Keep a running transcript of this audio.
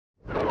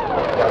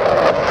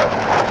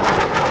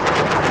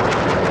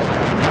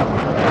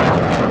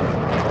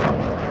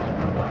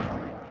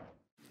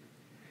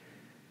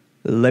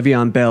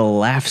Le'Veon Bell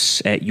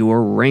laughs at your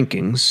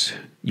rankings,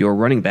 your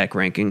running back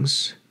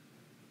rankings,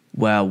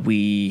 while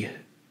we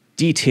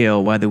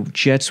detail why the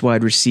Jets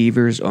wide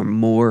receivers are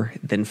more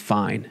than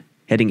fine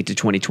heading into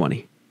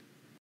 2020.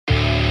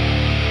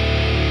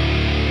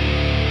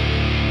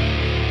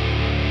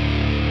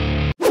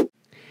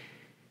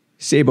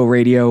 Sabo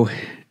Radio,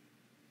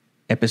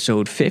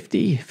 episode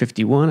 50,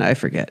 51, I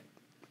forget.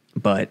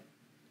 But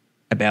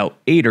about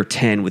 8 or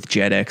 10 with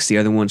JetX. The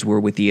other ones were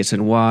with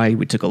ESNY.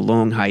 We took a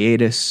long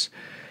hiatus.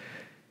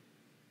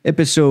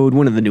 Episode,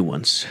 one of the new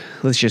ones.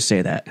 Let's just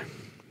say that.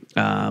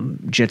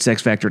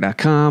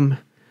 JetsXFactor.com.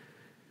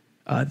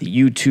 The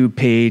YouTube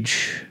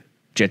page,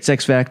 Jets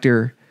X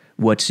Factor.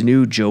 What's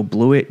new? Joe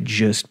Blewett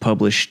just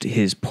published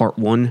his part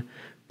 1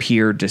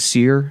 Pierre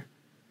Desir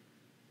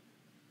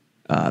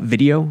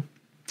video.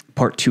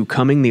 Part 2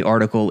 coming. The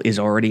article is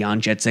already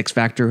on Jets X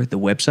Factor, the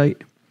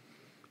website.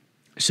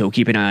 So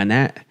keep an eye on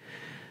that.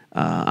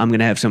 I'm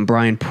going to have some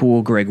Brian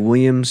Poole, Greg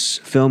Williams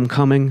film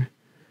coming.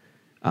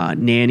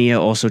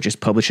 Nania also just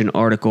published an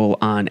article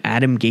on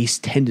Adam Gase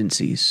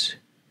tendencies,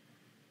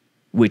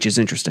 which is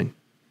interesting.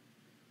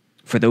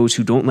 For those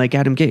who don't like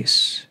Adam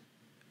Gase,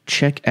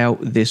 check out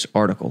this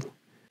article.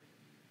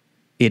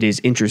 It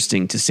is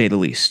interesting to say the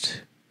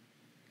least.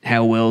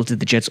 How well did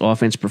the Jets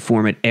offense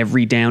perform at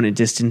every down and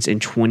distance in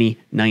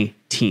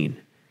 2019?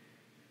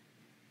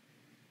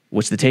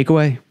 What's the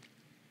takeaway?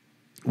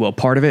 Well,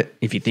 part of it,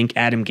 if you think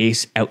Adam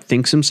Gase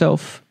outthinks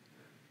himself,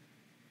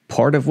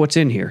 part of what's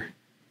in here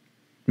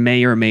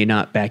may or may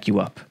not back you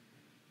up.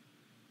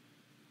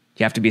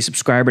 You have to be a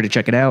subscriber to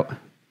check it out.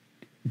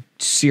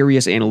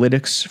 Serious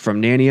analytics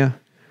from Nania,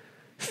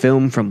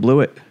 film from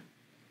Blewett,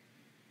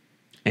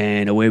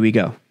 and away we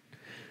go.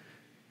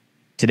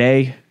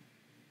 Today,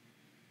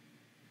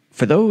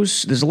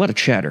 there's a lot of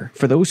chatter.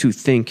 For those who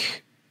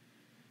think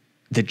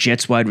the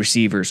Jets wide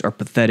receivers are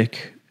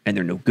pathetic and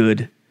they're no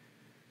good,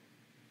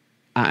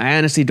 I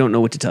honestly don't know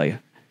what to tell you.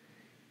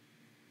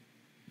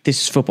 This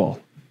is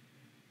football.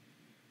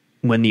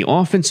 When the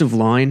offensive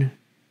line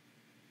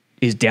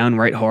is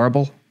downright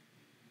horrible,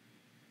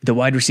 the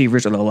wide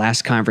receivers are the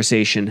last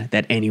conversation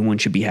that anyone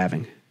should be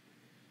having.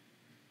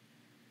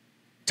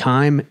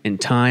 Time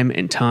and time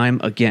and time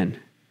again,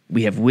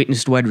 we have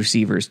witnessed wide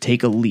receivers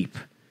take a leap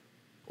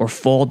or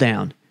fall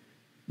down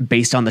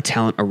based on the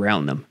talent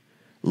around them.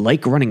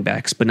 Like running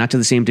backs, but not to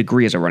the same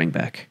degree as a running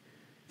back.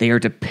 They are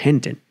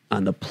dependent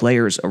on the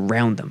players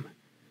around them.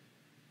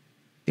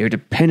 They are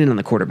dependent on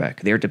the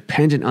quarterback. They are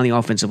dependent on the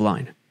offensive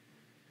line.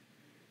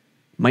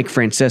 Mike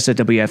Francesa,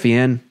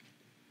 WFEN,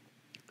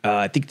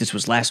 I think this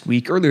was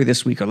earlier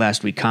this week or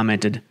last week,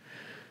 commented,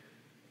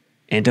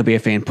 and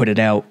WFAN put it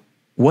out,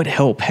 what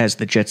help has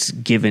the Jets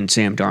given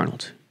Sam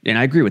Darnold? And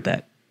I agree with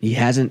that. He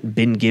hasn't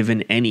been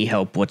given any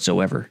help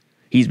whatsoever.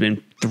 He's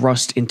been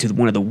thrust into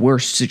one of the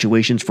worst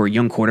situations for a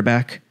young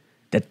quarterback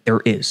that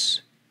there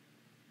is.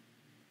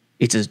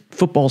 It's a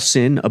football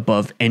sin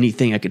above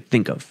anything I could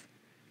think of.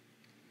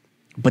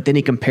 But then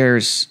he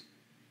compares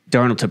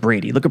Darnold to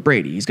Brady. Look at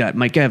Brady. He's got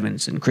Mike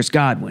Evans and Chris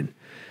Godwin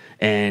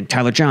and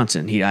Tyler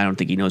Johnson. I don't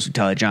think he knows who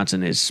Tyler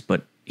Johnson is,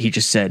 but he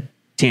just said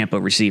Tampa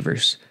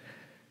receivers.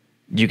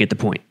 You get the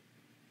point.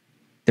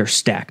 They're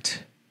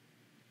stacked.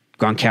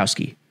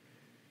 Gronkowski.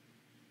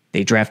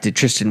 They drafted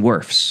Tristan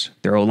Wirfs.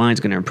 Their O-line's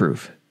going to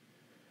improve.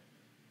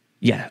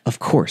 Yeah, of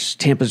course,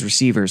 Tampa's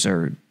receivers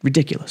are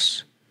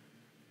ridiculous.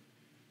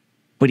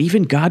 But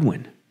even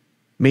Godwin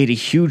made a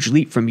huge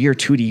leap from year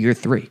 2 to year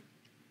 3.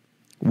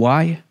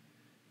 Why?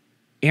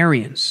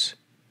 Arians.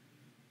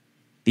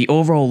 The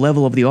overall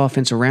level of the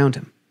offense around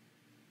him.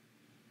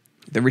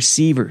 The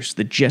receivers,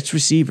 the Jets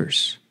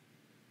receivers,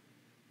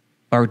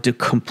 are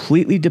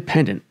completely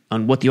dependent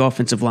on what the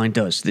offensive line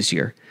does this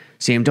year.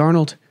 Sam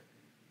Darnold,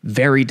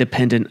 very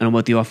dependent on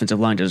what the offensive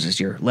line does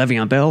this year.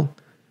 Le'Veon Bell,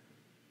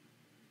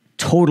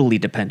 totally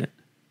dependent.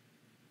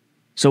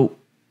 So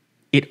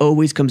it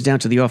always comes down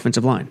to the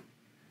offensive line.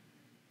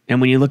 And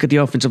when you look at the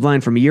offensive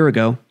line from a year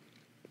ago,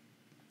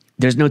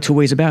 there's no two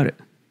ways about it.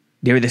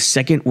 They were the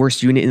second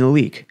worst unit in the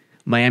league.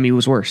 Miami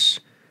was worse.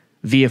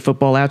 Via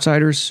Football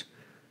Outsiders,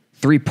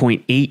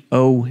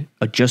 3.80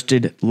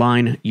 adjusted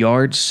line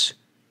yards,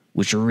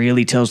 which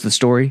really tells the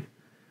story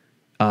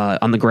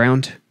on the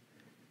ground.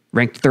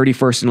 Ranked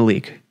 31st in the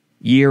league.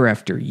 Year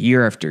after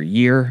year after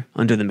year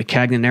under the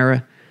McCagnon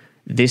era,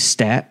 this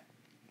stat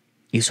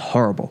is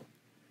horrible.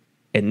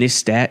 And this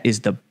stat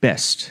is the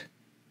best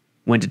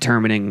when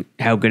determining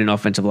how good an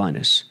offensive line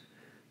is.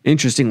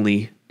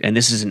 Interestingly, and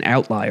this is an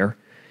outlier,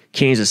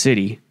 Kansas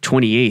City,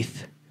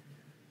 28th,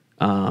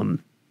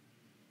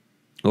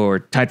 or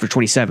tied for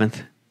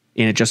 27th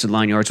in adjusted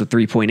line yards with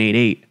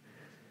 3.88.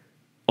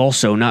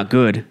 Also not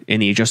good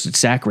in the adjusted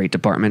sack rate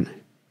department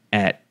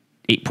at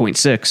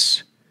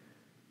 8.6.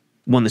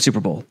 Won the Super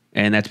Bowl,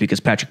 and that's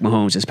because Patrick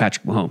Mahomes is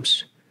Patrick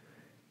Mahomes.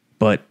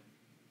 But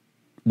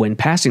when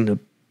passing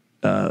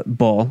the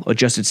ball,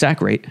 adjusted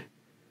sack rate,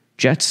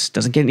 Jets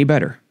doesn't get any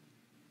better.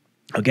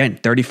 Again,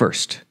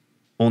 31st.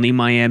 Only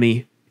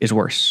Miami is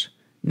worse.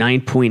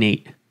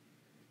 9.8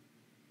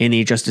 in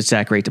the adjusted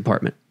sack rate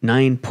department.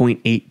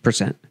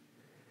 9.8%.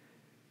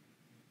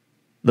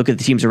 Look at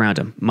the teams around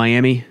him.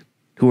 Miami,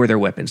 who are their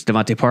weapons?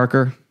 Devontae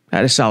Parker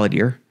had a solid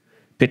year.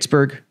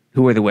 Pittsburgh,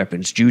 who are the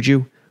weapons?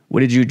 Juju. What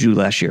did Juju do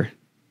last year?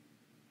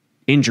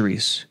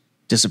 Injuries,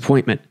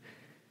 disappointment.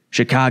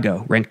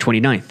 Chicago, ranked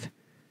 29th.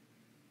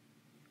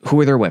 Who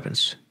are their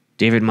weapons?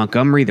 David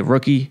Montgomery, the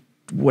rookie.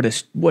 What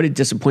a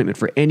disappointment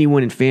for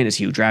anyone in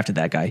fantasy who drafted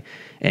that guy.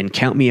 And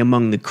count me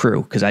among the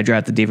crew, because I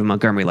drafted David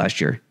Montgomery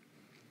last year.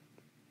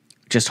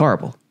 Just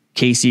horrible.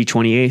 KC,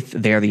 28th.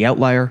 They're the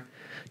outlier.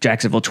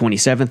 Jacksonville,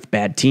 27th.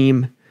 Bad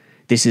team.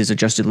 This is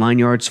adjusted line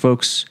yards,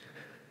 folks.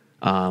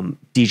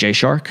 DJ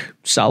Shark,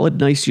 solid,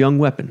 nice young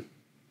weapon.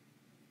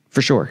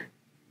 For sure.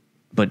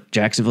 But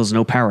Jacksonville's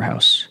no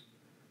powerhouse.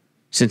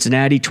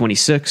 Cincinnati,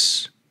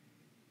 26.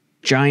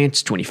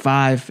 Giants,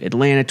 25.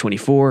 Atlanta,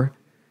 24.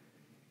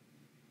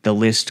 The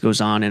list goes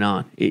on and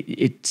on.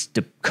 It's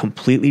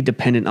completely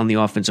dependent on the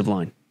offensive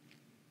line.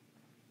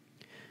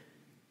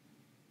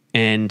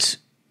 And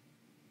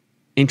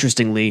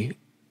interestingly,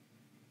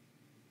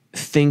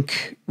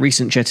 think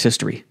recent Jets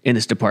history in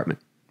this department.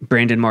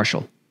 Brandon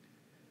Marshall.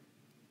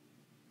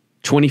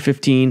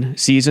 2015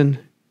 season,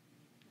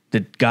 the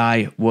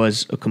guy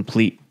was a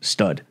complete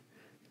stud.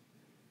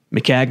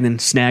 McCagnon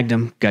snagged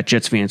him, got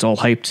Jets fans all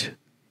hyped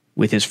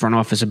with his front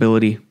office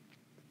ability.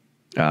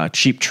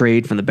 Cheap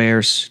trade from the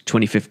Bears,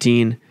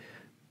 2015.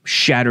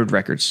 Shattered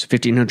records,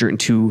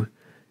 1,502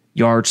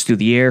 yards through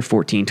the air,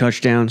 14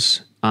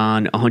 touchdowns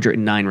on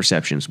 109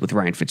 receptions with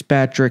Ryan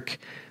Fitzpatrick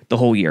the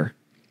whole year.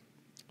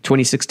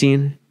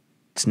 2016,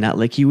 it's not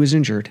like he was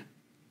injured.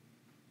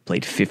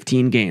 Played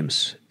 15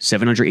 games,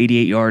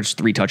 788 yards,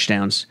 3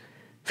 touchdowns,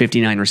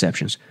 59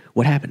 receptions.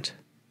 What happened?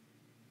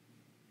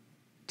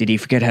 Did he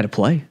forget how to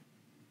play?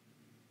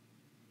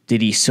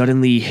 Did he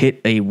suddenly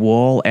hit a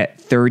wall at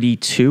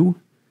 32?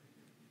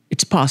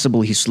 It's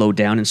possible he slowed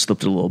down and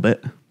slipped a little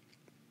bit.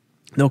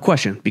 No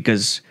question,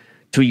 because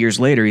 2 years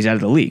later, he's out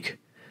of the league.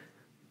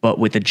 But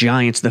with the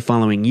Giants the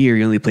following year,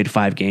 he only played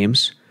 5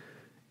 games.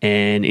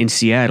 And in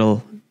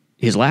Seattle,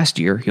 his last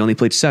year, he only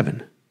played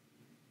 7.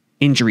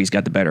 Injuries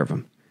got the better of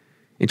him.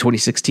 In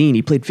 2016,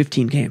 he played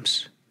 15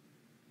 games.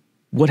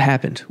 What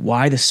happened?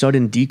 Why the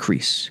sudden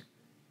decrease?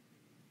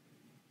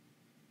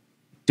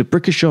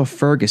 D'Brickashaw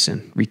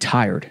Ferguson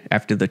retired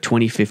after the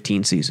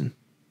 2015 season.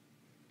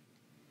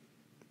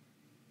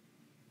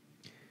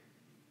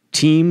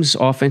 Teams'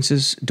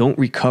 offenses don't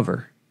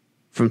recover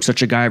from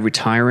such a guy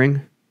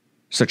retiring,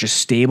 such a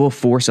stable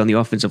force on the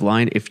offensive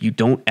line, if you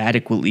don't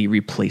adequately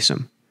replace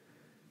him.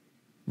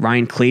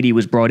 Ryan Clady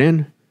was brought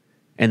in,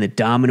 and the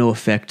domino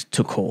effect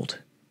took hold.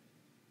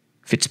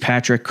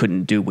 Fitzpatrick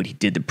couldn't do what he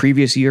did the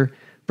previous year.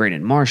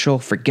 Brandon Marshall,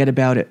 forget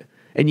about it.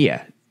 And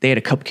yeah, they had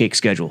a cupcake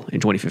schedule in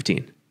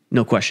 2015.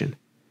 No question.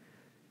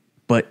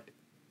 But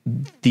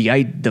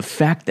the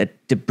fact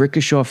that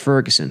D'Brickashaw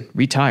Ferguson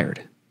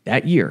retired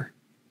that year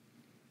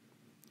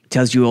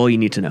tells you all you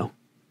need to know.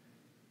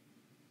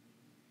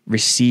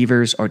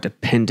 Receivers are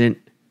dependent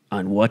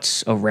on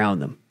what's around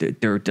them.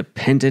 They're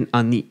dependent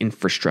on the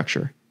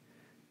infrastructure.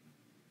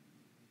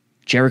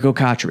 Jericho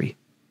Cotchery,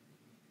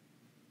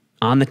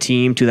 on the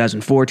team,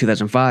 2004,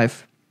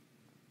 2005.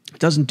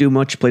 Doesn't do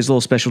much, plays a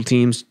little special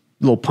teams,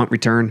 little punt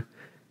return.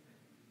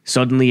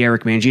 Suddenly,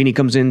 Eric Mangini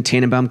comes in,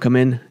 Tannenbaum come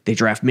in, they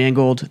draft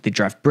Mangold, they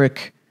draft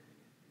Brick.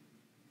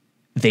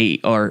 They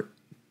are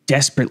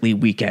desperately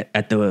weak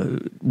at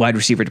the wide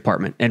receiver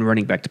department and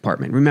running back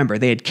department. Remember,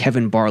 they had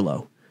Kevin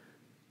Barlow,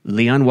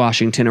 Leon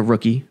Washington, a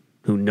rookie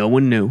who no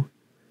one knew,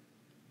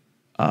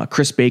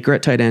 Chris Baker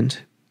at tight end,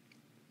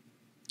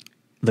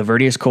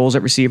 Lavernius Coles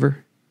at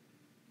receiver,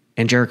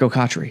 and Jericho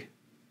Cotchery.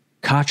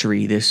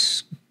 Cotchery,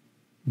 this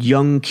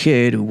young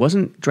kid who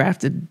wasn't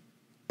drafted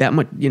that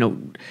much,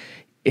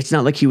 it's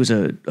not like he was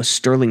a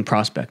sterling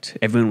prospect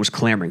everyone was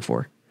clamoring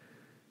for.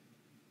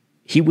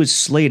 He was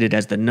slated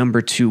as the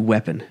number 2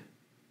 weapon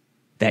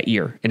that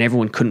year, and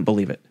everyone couldn't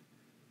believe it.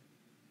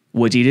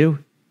 What'd he do?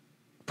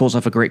 Pulls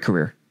off a great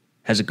career.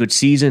 Has a good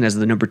season as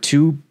the number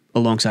 2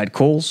 alongside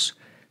Coles.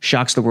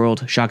 Shocks the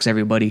world, shocks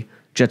everybody.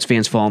 Jets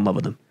fans fall in love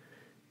with him.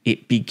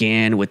 It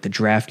began with the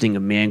drafting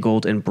of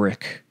Mangold and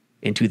Brick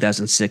in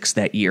 2006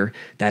 that year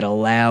that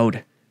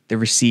allowed the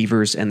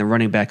receivers and the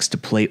running backs to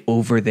play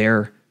over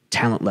their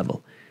talent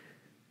level.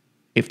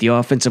 If the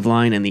offensive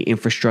line and the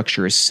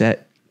infrastructure is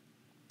set,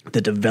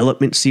 the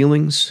development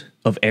ceilings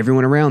of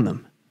everyone around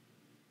them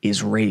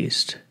is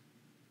raised.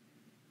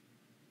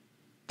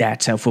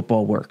 That's how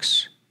football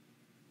works.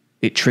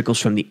 It trickles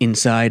from the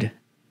inside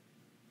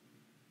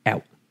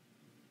out.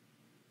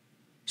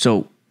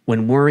 So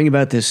when worrying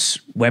about this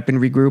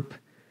weaponry group,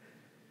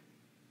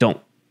 don't.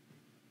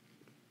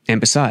 And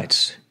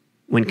besides,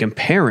 when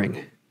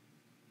comparing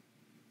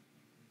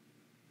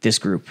this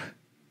group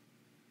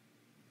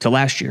to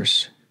last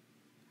year's,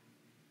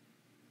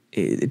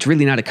 it's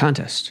really not a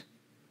contest.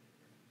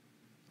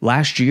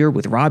 Last year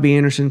with Robbie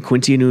Anderson,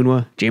 Quincy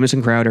Enunwa,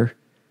 Jamison Crowder,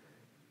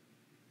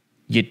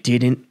 you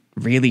didn't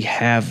really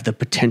have the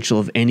potential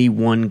of any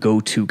one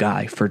go-to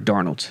guy for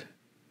Darnold.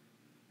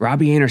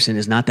 Robbie Anderson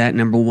is not that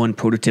number 1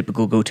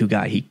 prototypical go-to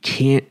guy. He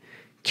can't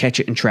catch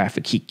it in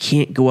traffic. He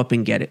can't go up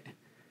and get it.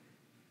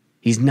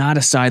 He's not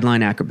a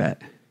sideline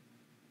acrobat.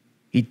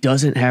 He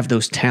doesn't have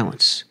those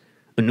talents.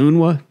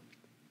 Enunwa,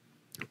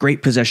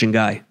 great possession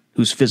guy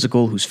who's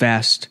physical, who's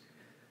fast,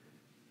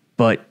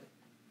 but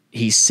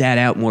he sat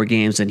out more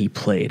games than he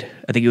played.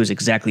 I think it was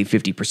exactly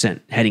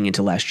 50% heading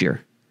into last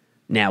year.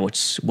 Now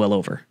it's well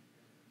over.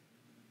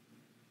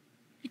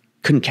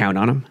 Couldn't count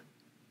on him.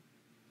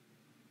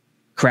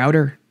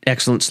 Crowder,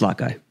 excellent slot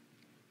guy.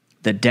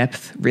 The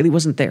depth really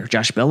wasn't there.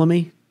 Josh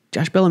Bellamy's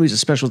a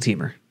special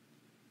teamer.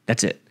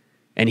 That's it.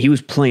 And he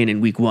was playing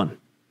in week 1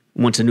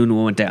 once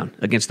Enunwa went down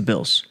against the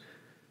Bills.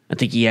 I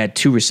think he had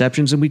 2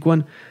 receptions in week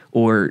 1,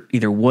 or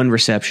either 1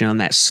 reception on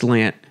that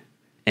slant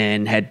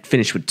and had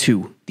finished with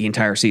 2 the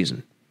entire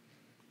season.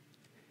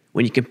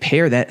 When you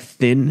compare that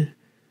thin,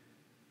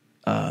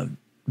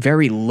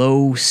 very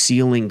low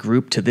ceiling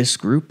group to this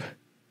group,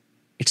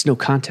 it's no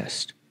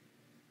contest.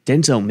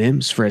 Denzel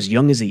Mims, for as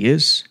young as he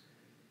is,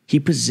 he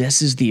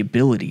possesses the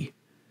ability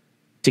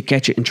to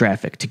catch it in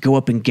traffic, to go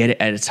up and get it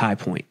at its high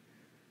point,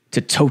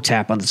 to toe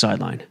tap on the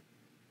sideline.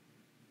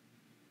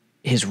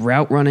 His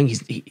route running,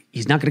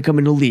 he's not going to come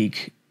into the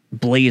league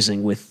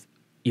blazing with,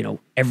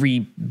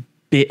 every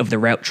bit of the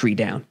route tree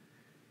down.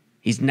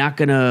 He's not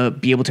going to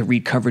be able to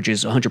read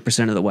coverages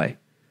 100% of the way.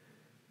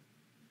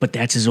 But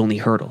that's his only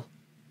hurdle.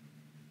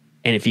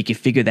 And if he can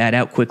figure that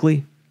out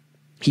quickly,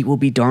 he will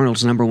be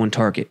Darnold's number 1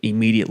 target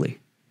immediately.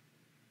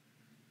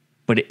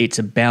 But it's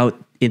about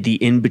the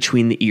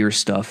in-between-the-ear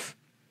stuff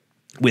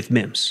with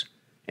Mims.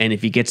 And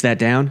if he gets that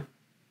down,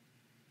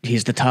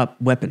 he's the top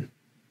weapon.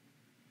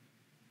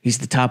 He's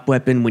the top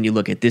weapon when you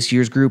look at this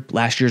year's group,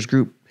 last year's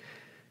group,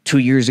 2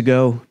 years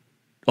ago,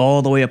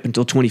 all the way up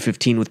until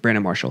 2015 with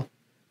Brandon Marshall.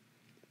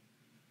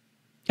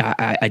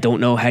 I don't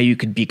know how you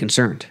could be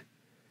concerned.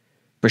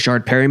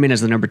 Brashard Perryman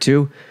is the number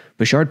 2.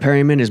 Brashard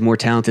Perryman is more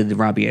talented than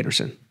Robbie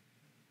Anderson.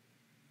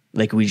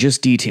 Like we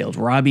just detailed,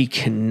 Robbie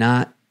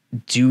cannot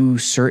do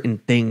certain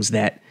things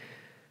that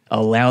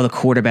allow the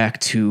quarterback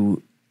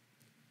to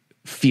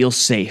feel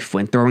safe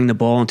when throwing the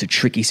ball into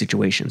tricky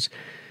situations.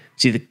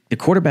 See, the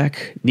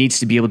quarterback needs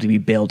to be able to be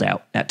bailed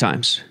out at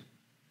times.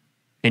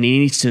 And he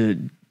needs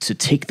to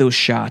take those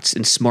shots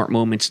in smart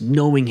moments,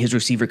 knowing his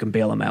receiver can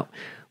bail him out.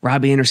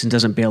 Robbie Anderson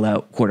doesn't bail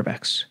out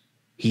quarterbacks.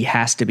 He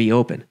has to be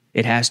open.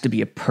 It has to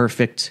be a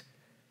perfect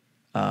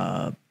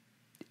ball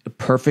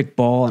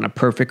and a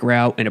perfect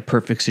route in a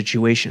perfect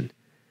situation.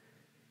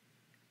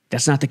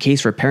 That's not the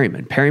case for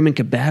Perryman. Perryman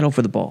could battle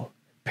for the ball.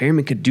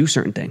 Perryman could do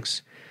certain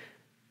things.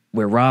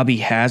 Where Robbie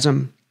has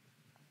him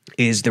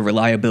is the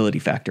reliability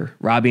factor.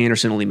 Robbie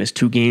Anderson only missed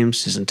 2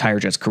 games his entire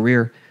Jets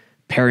career.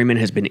 Perryman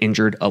has been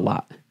injured a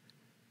lot.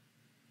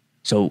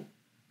 So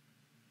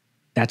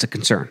that's a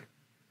concern.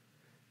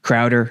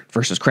 Crowder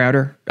versus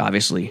Crowder,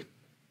 obviously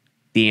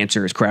the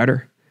answer is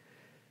Crowder.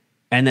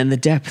 And then the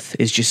depth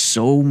is just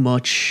so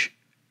much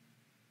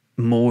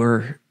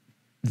more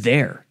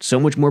there, so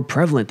much more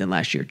prevalent than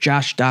last year.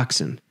 Josh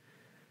Doxson,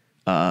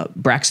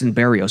 Braxton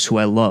Berrios, who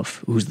I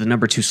love, who's the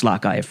number 2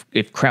 slot guy.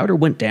 If Crowder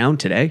went down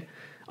today,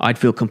 I'd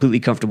feel completely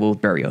comfortable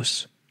with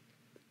Berrios.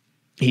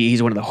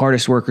 He's one of the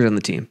hardest workers on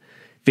the team.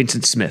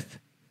 Vincent Smith,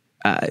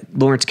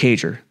 Lawrence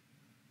Cager,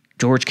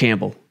 George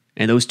Campbell,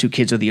 and those 2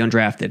 kids are the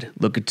undrafted,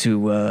 looking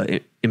to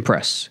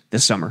impress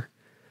this summer.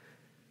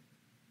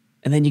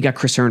 And then you got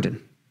Chris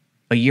Herndon.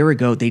 A year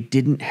ago, they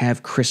didn't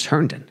have Chris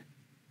Herndon.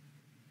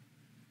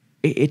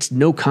 It's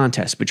no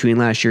contest between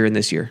last year and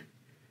this year.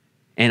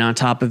 And on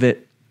top of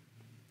it,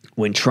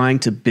 when trying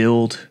to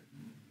build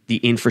the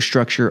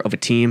infrastructure of a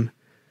team,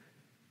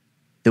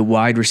 the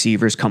wide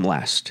receivers come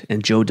last.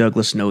 And Joe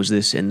Douglas knows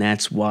this, and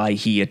that's why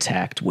he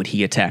attacked what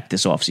he attacked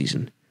this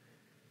offseason.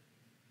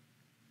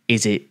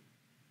 Is it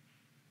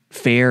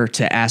fair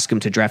to ask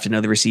him to draft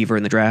another receiver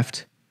in the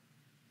draft?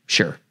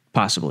 Sure,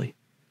 possibly.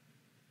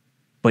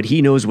 But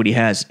he knows what he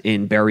has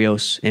in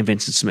Berrios and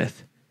Vincent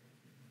Smith.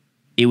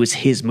 It was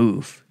his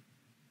move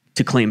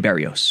to claim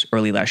Berrios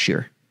early last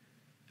year.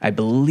 I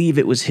believe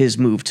it was his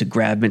move to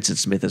grab Vincent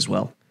Smith as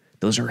well.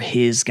 Those are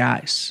his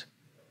guys.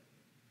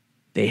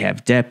 They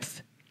have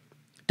depth.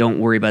 Don't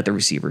worry about the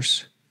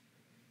receivers.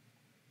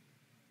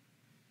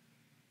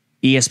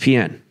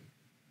 ESPN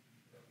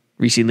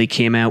recently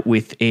came out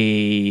with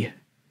a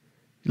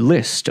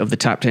list of the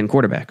top 10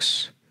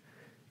 quarterbacks.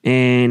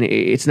 And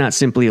it's not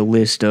simply a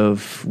list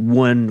of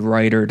one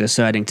writer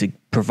deciding to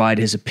provide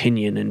his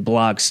opinion in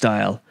blog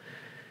style.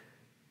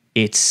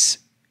 It's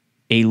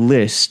a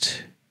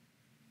list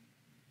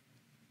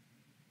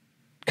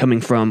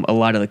coming from a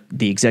lot of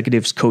the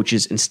executives,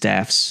 coaches, and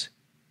staffs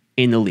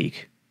in the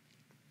league.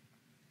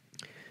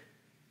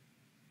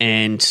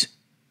 And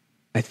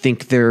I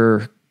think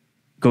they're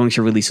going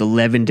to release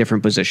 11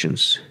 different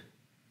positions.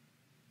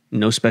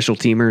 No special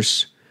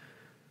teamers.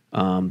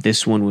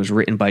 This one was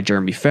written by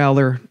Jeremy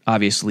Fowler.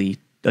 Obviously,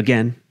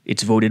 again,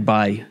 it's voted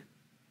by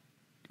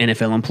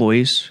NFL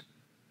employees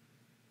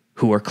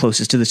who are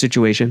closest to the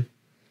situation.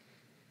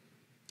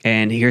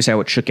 And here's how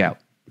it shook out.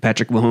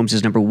 Patrick Mahomes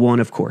is number 1,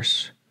 of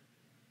course.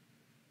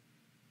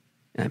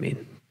 I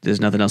mean, there's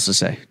nothing else to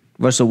say.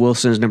 Russell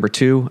Wilson is number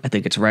 2. I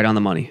think it's right on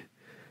the money.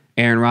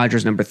 Aaron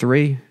Rodgers, number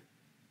 3.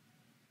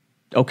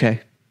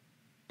 Okay.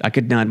 I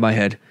could nod my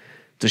head.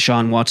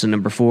 Deshaun Watson,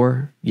 number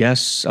 4.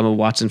 Yes, I'm a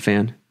Watson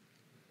fan.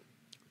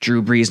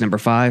 Drew Brees, number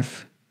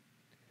 5.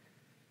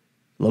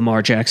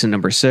 Lamar Jackson,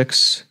 number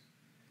 6.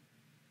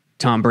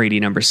 Tom Brady,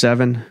 number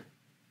 7,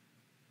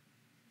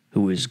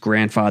 who is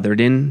grandfathered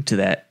into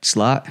that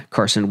slot.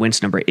 Carson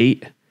Wentz, number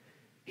 8.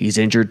 He's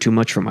injured too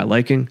much for my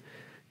liking.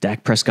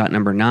 Dak Prescott,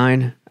 number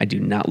 9. I do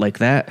not like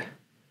that.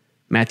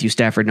 Matthew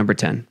Stafford, number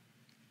 10.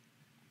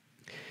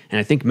 And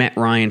I think Matt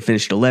Ryan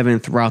finished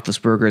 11th.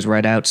 Roethlisberger is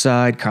right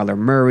outside. Kyler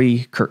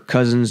Murray, Kirk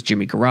Cousins,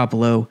 Jimmy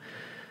Garoppolo,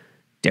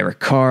 Derek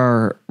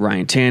Carr,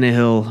 Ryan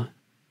Tannehill,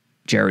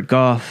 Jared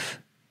Goff,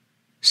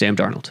 Sam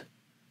Darnold,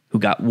 who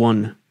got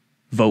 1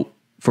 vote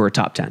for a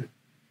top 10.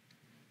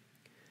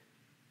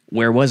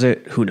 Where was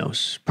it? Who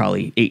knows?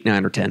 Probably 8,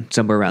 9, or 10,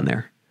 somewhere around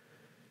there.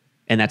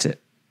 And that's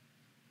it.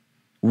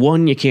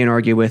 1, you can't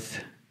argue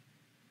with.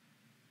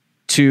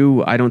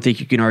 2, I don't think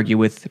you can argue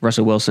with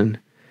Russell Wilson.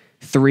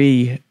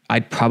 3,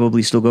 I'd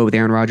probably still go with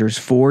Aaron Rodgers.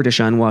 4,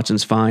 Deshaun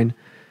Watson's fine.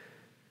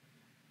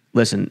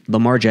 Listen,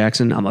 Lamar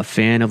Jackson, I'm a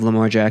fan of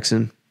Lamar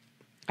Jackson.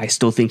 I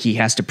still think he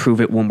has to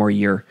prove it one more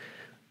year.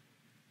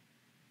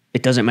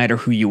 It doesn't matter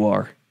who you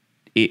are.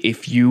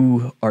 If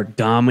you are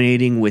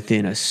dominating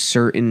within a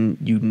certain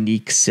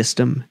unique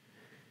system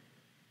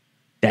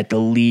that the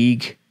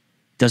league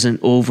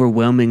doesn't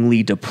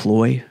overwhelmingly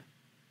deploy,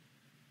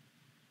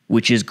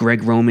 which is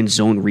Greg Roman's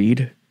zone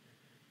read,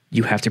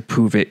 you have to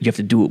prove it. You have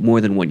to do it more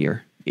than 1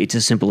 year. It's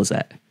as simple as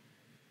that.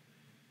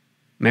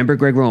 Remember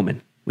Greg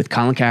Roman with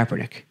Colin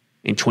Kaepernick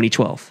in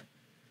 2012?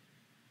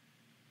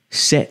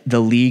 Set the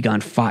league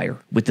on fire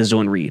with the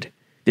zone read.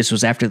 This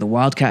was after the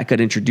Wildcat got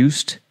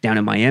introduced down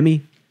in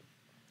Miami.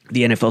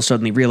 The NFL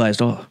suddenly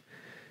realized,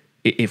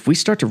 if we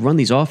start to run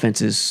these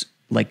offenses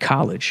like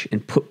college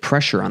and put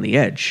pressure on the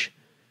edge,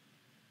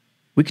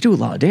 we could do a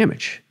lot of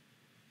damage.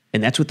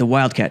 And that's what the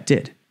Wildcat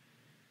did.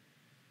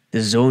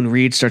 The zone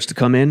read starts to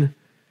come in.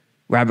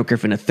 Robert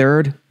Griffin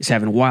III is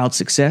having wild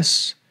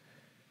success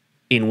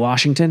in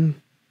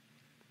Washington,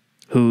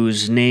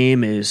 whose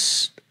name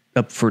is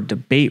up for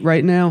debate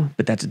right now,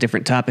 but that's a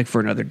different topic for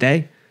another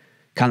day.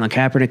 Colin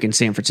Kaepernick in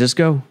San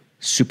Francisco,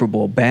 Super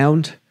Bowl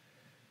bound,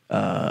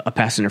 a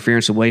pass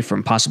interference away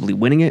from possibly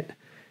winning it,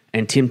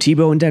 and Tim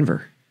Tebow in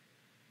Denver.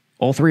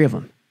 All 3 of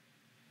them.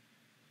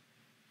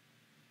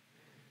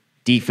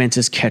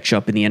 Defenses catch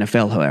up in the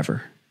NFL,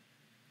 however.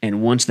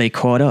 And once they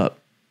caught up,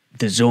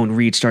 the zone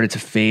read started to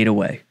fade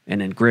away. And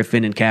then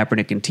Griffin and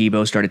Kaepernick and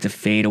Tebow started to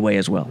fade away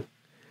as well.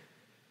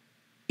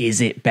 Is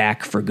it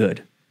back for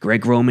good?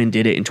 Greg Roman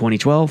did it in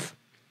 2012.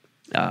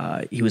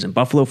 He was in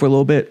Buffalo for a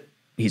little bit.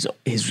 His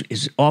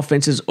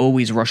offenses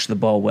always rush the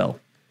ball well.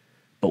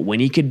 But when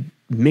he could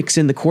mix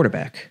in the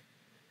quarterback,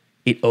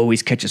 it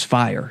always catches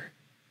fire.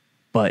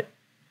 But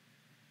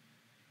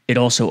it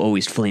also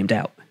always flamed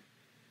out.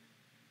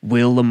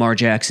 Will Lamar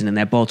Jackson and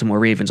that Baltimore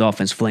Ravens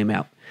offense flame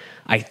out?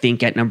 I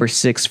think at number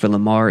 6 for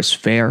Lamar is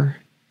fair.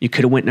 You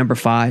could have went number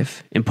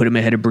 5 and put him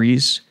ahead of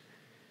Breeze.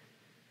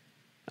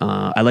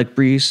 I like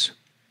Breeze.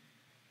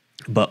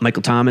 But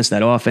Michael Thomas,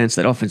 that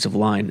offensive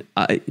line,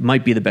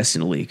 might be the best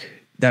in the league.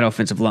 That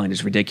offensive line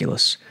is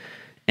ridiculous.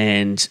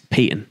 And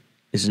Peyton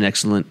is an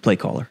excellent play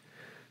caller.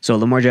 So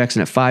Lamar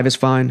Jackson at 5 is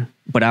fine,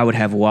 but I would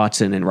have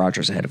Watson and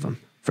Rodgers ahead of him,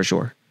 for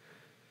sure.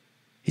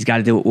 He's got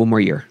to do it one more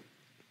year.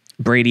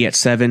 Brady at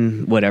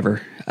 7,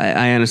 whatever.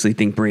 I honestly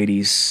think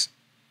Brady's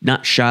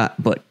not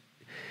shot, but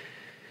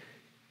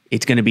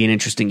it's going to be an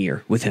interesting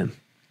year with him.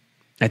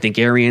 I think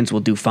Arians will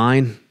do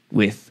fine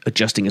with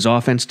adjusting his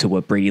offense to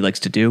what Brady likes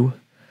to do.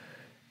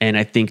 And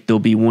I think they'll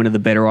be one of the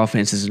better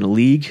offenses in the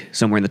league,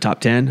 somewhere in the top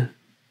 10.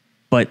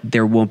 But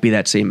there won't be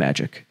that same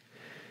magic.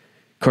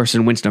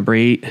 Carson Wentz, number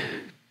 8.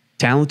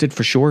 Talented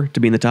for sure to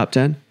be in the top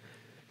 10.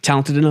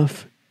 Talented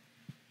enough.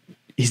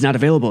 He's not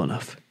available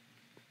enough.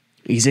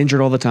 He's injured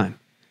all the time.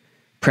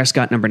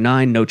 Prescott, number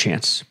 9, no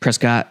chance.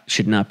 Prescott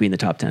should not be in the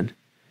top 10.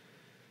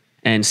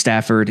 And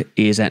Stafford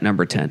is at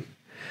number 10.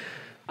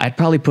 I'd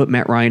probably put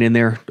Matt Ryan in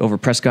there over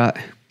Prescott.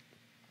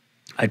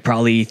 I'd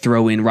probably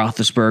throw in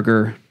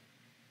Roethlisberger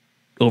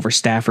over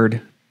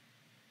Stafford.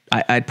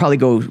 I'd probably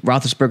go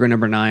Roethlisberger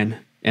number 9,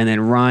 and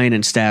then Ryan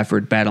and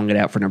Stafford battling it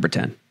out for number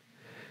 10.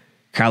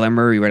 Kyler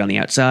Murray right on the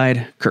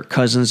outside. Kirk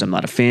Cousins, I'm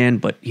not a fan,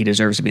 but he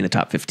deserves to be in the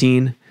top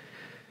 15.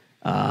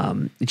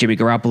 Jimmy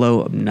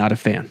Garoppolo, I'm not a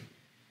fan.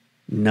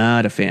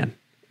 Not a fan.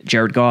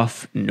 Jared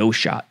Goff, no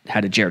shot. How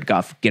did Jared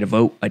Goff get a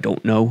vote? I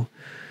don't know.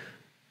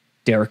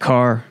 Derek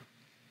Carr,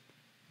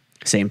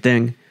 same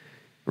thing.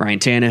 Ryan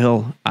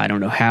Tannehill, I don't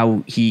know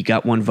how he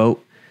got 1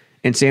 vote.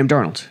 And Sam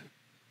Darnold.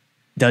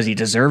 Does he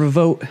deserve a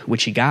vote,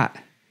 which he got?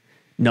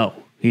 No,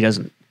 he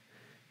doesn't.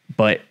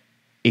 But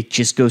it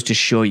just goes to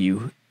show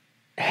you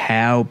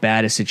how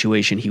bad a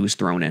situation he was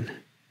thrown in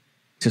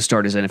to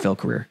start his NFL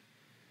career.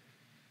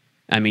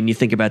 I mean, you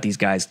think about these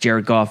guys,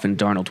 Jared Goff and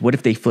Darnold. What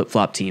if they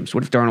flip-flop teams?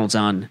 What if Darnold's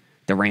on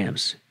the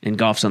Rams and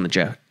Goff's on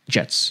the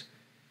Jets?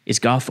 Is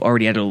Goff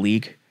already out of the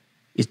league?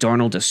 Is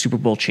Darnold a Super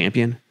Bowl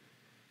champion?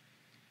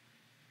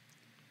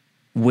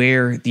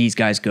 Where these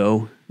guys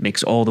go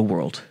makes all the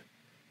world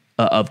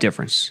of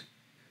difference.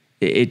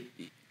 It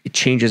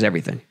changes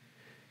everything.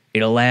 It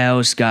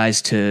allows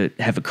guys to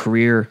have a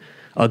career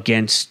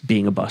against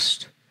being a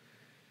bust.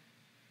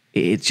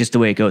 It's just the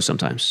way it goes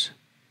sometimes.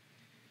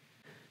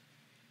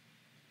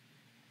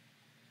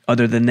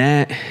 Other than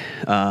that,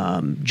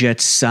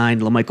 Jets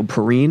signed LaMichael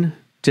Perrine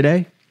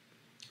today.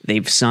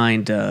 They've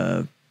signed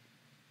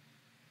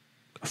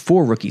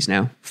 4 rookies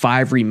now.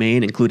 5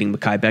 remain, including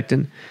Mekhi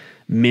Becton.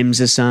 Mims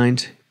is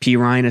signed. P.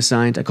 Ryan is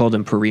signed. I called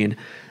him Perrine.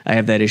 I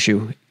have that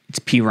issue. It's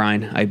P.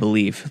 Ryan, I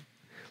believe.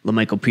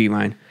 LaMichael P.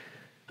 Ryan.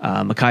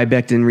 Mekhi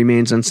Becton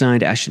remains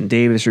unsigned. Ashton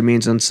Davis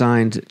remains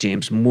unsigned.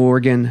 James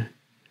Morgan.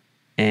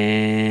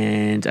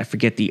 And I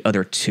forget the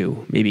other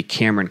 2. Maybe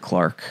Cameron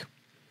Clark.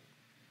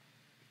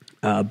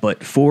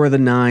 But 4 of the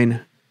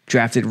 9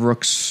 drafted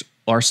rooks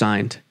are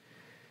signed.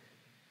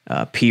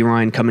 P.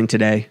 Ryan coming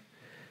today.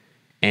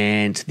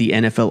 And the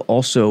NFL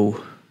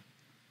also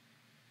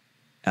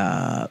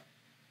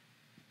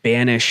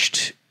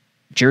banished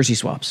jersey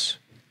swaps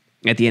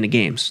at the end of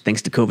games,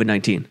 thanks to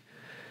COVID-19.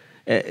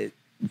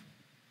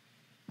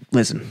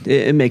 Listen,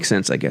 it makes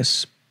sense, I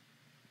guess.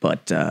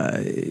 But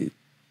it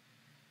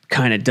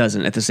kind of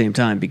doesn't at the same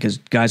time, because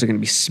guys are going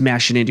to be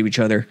smashing into each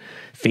other,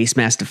 face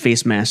mask to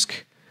face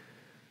mask,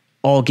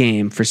 all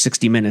game for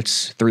 60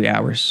 minutes, 3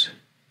 hours.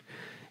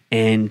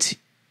 And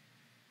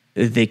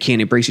they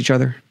can't embrace each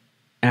other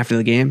after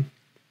the game.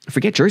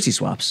 Forget jersey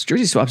swaps.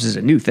 Jersey swaps is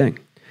a new thing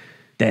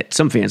that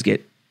some fans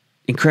get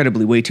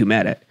incredibly way too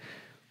mad at.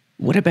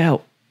 What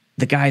about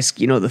the guys,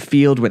 the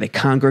field where they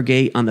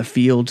congregate on the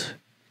field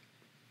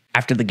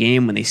after the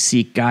game when they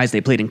see guys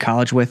they played in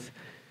college with?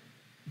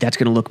 That's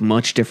going to look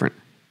much different.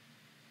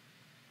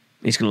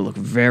 It's going to look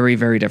very,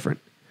 very different.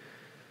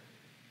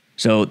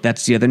 So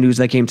that's the other news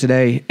that came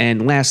today.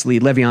 And lastly,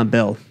 Le'Veon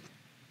Bell.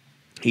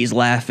 He's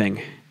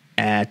laughing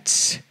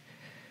at...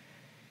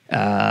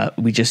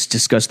 we just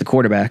discussed the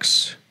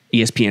quarterbacks,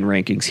 ESPN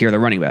rankings. Here are the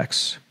running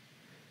backs.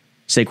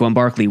 Saquon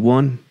Barkley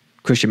 1,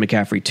 Christian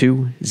McCaffrey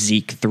 2,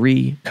 Zeke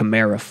 3,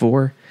 Kamara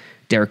 4,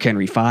 Derrick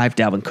Henry 5,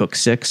 Dalvin Cook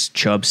 6,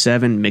 Chubb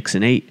 7,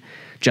 Mixon 8,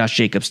 Josh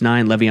Jacobs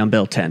 9, Le'Veon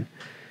Bell 10.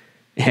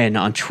 And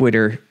on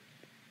Twitter,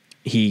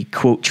 he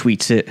quote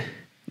tweets it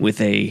with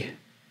a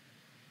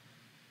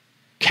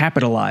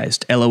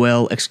capitalized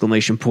LOL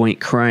exclamation point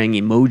crying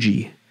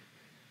emoji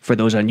for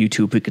those on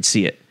YouTube who could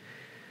see it.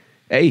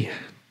 Hey,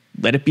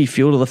 let it be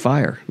fuel to the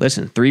fire.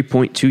 Listen,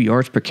 3.2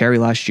 yards per carry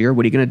last year.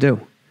 What are you going to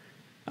do?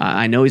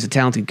 I know he's a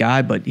talented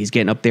guy, but he's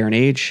getting up there in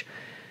age.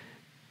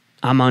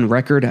 I'm on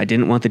record. I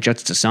didn't want the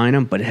Jets to sign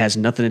him, but it has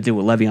nothing to do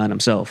with Le'Veon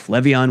himself.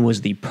 Le'Veon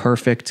was the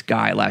perfect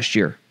guy last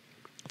year.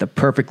 The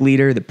perfect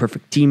leader, the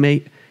perfect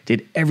teammate,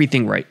 did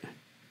everything right.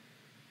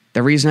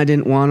 The reason I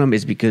didn't want him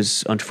is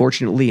because,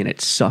 unfortunately, and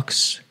it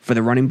sucks for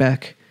the running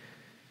back,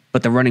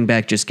 but the running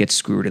back just gets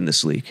screwed in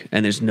this league,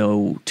 and there's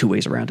no two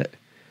ways around it.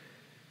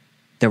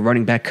 The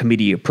running back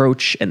committee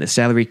approach and the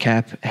salary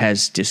cap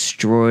has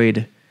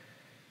destroyed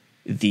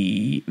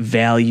the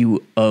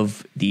value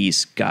of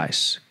these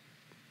guys.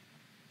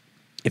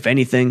 If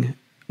anything,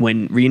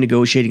 when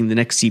renegotiating the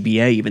next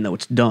CBA, even though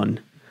it's done,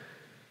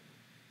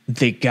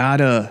 they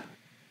gotta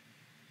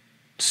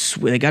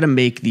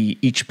make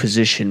each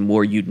position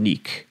more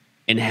unique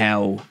in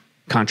how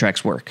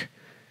contracts work.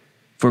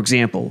 For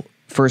example,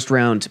 first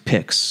round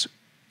picks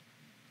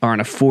are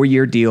on a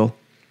 4-year deal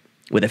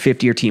with a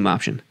 5th-year team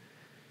option.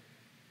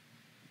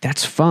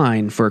 That's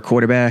fine for a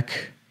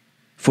quarterback,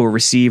 for a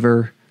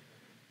receiver,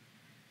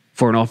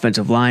 for an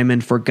offensive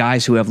lineman, for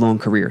guys who have long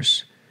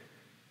careers.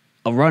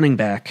 A running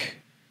back,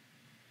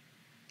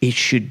 it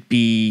should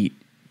be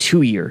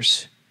 2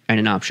 years and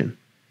an option.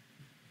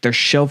 Their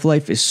shelf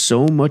life is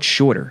so much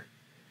shorter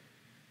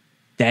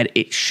that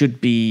it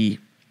should be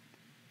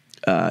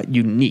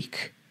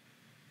unique.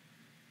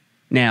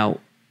 Now,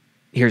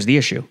 here's the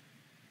issue.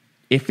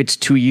 If it's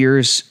 2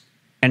 years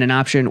and an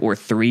option or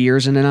 3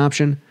 years and an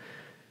option,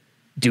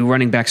 do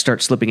running backs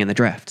start slipping in the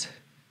draft?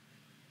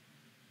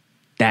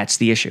 That's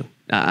the issue.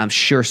 I'm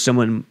sure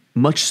someone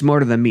much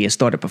smarter than me has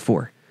thought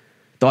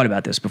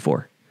about this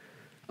before.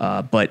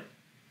 But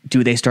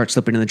do they start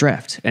slipping in the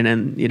draft? And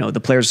then, the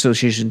Players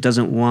Association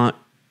doesn't want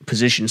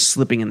positions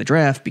slipping in the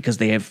draft because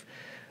they have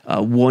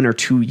 1 or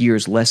 2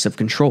 years less of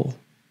control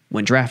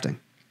when drafting.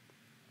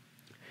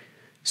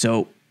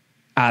 So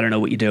I don't know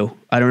what you do.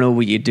 I don't know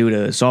what you do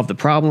to solve the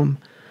problem.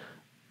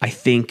 I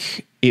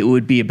think it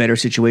would be a better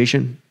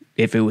situation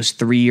if it was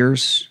 3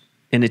 years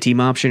in a team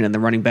option and the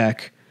running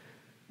back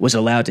was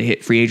allowed to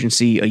hit free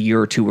agency a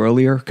year or two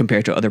earlier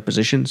compared to other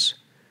positions.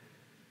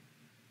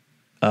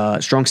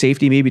 Strong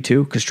safety maybe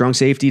too, because strong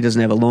safety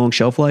doesn't have a long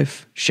shelf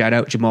life. Shout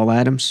out Jamal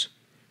Adams.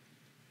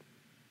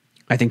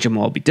 I think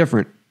Jamal will be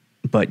different,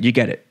 but you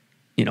get it.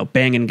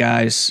 Banging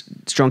guys,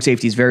 strong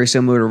safety is very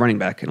similar to running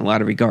back in a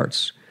lot of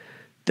regards.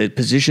 The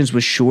positions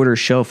with shorter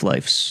shelf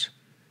lives,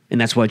 and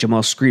that's why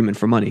Jamal's screaming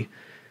for money.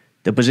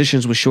 The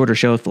positions with shorter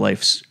shelf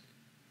lives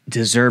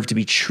deserve to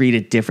be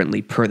treated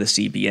differently per the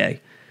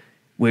CBA,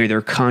 where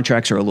their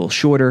contracts are a little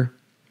shorter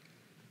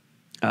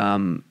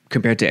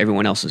compared to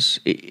everyone else's.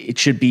 It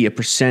should be a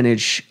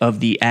percentage of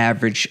the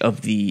average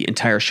of the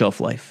entire shelf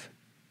life,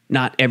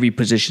 Not every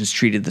position's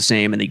treated the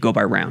same and they go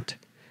by round.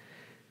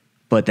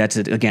 But that's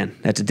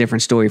a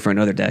different story for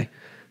another day.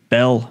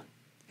 Bell,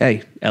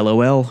 hey,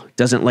 LOL,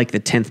 doesn't like the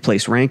 10th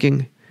place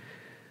ranking.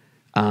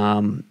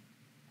 In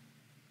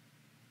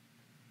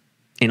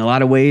a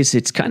lot of ways,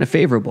 it's kind of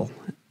favorable.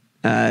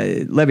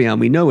 Le'Veon,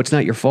 we know it's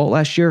not your fault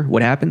last year,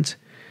 what happened,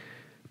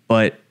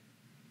 but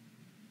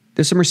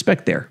there's some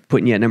respect there,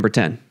 putting you at number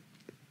 10.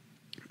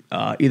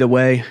 Either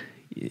way,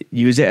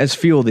 use it as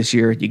fuel this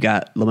year. You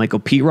got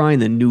LaMichael Pirine,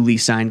 the newly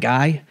signed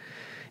guy,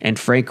 and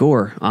Frank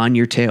Gore on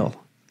your tail.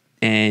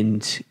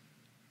 And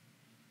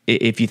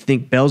if you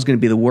think Bell's going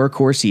to be the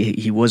workhorse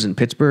he was in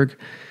Pittsburgh,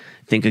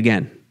 think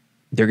again.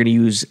 They're going to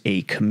use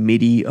a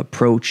committee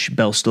approach.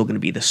 Bell's still going to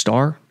be the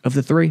star of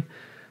the three,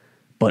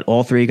 but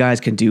all three guys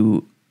can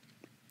do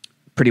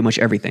pretty much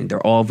everything.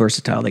 They're all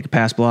versatile. They can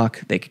pass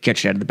block. They can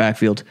catch it out of the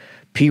backfield.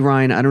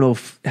 Pirine, I don't know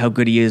how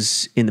good he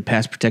is in the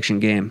pass protection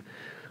game.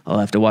 I'll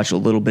have to watch a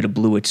little bit of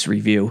Blewett's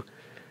review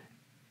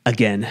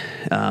again,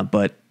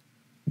 but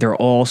they're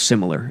all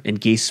similar, and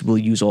Gase will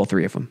use all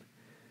three of them.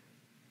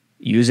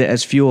 Use it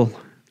as fuel.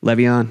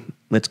 Le'Veon,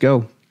 let's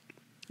go.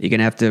 You're going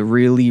to have to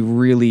really,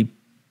 really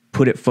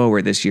put it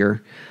forward this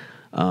year.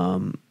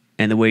 And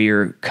the way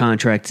your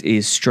contract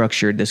is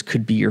structured, this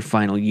could be your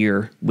final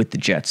year with the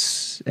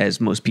Jets, as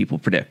most people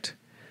predict.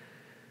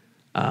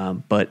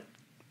 But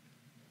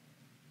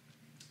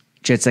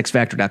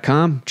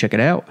JetsXFactor.com, check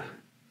it out.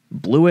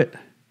 Blewett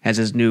has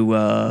his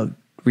new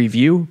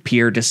review.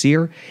 Pierre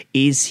Desir,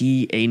 is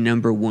he a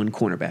number one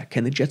cornerback?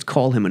 Can the Jets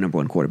call him a number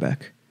one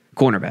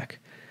cornerback?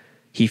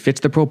 He fits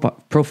the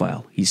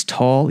profile. He's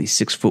tall. He's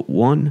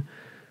 6'1".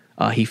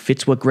 He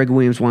fits what Greg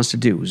Williams wants to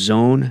do.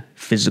 Zone,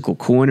 physical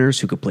corners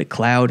who could play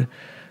cloud,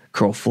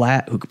 curl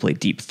flat, who could play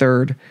deep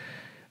third,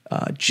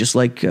 just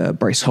like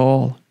Bryce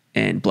Hall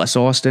and Bless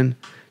Austin.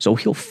 So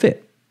he'll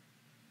fit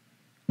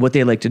what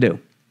they like to do.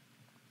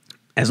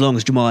 As long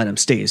as Jamal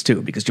Adams stays,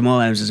 too, because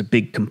Jamal Adams is a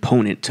big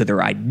component to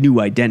their new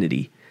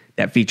identity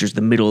that features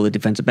the middle of the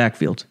defensive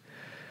backfield.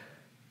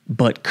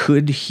 But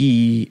can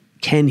he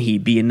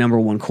be a number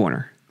one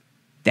corner?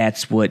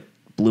 That's what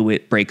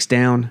Blewett breaks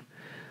down.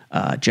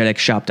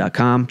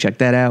 JetXShop.com. Check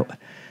that out.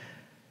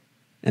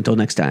 Until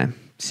next time,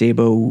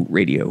 Sabo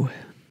Radio.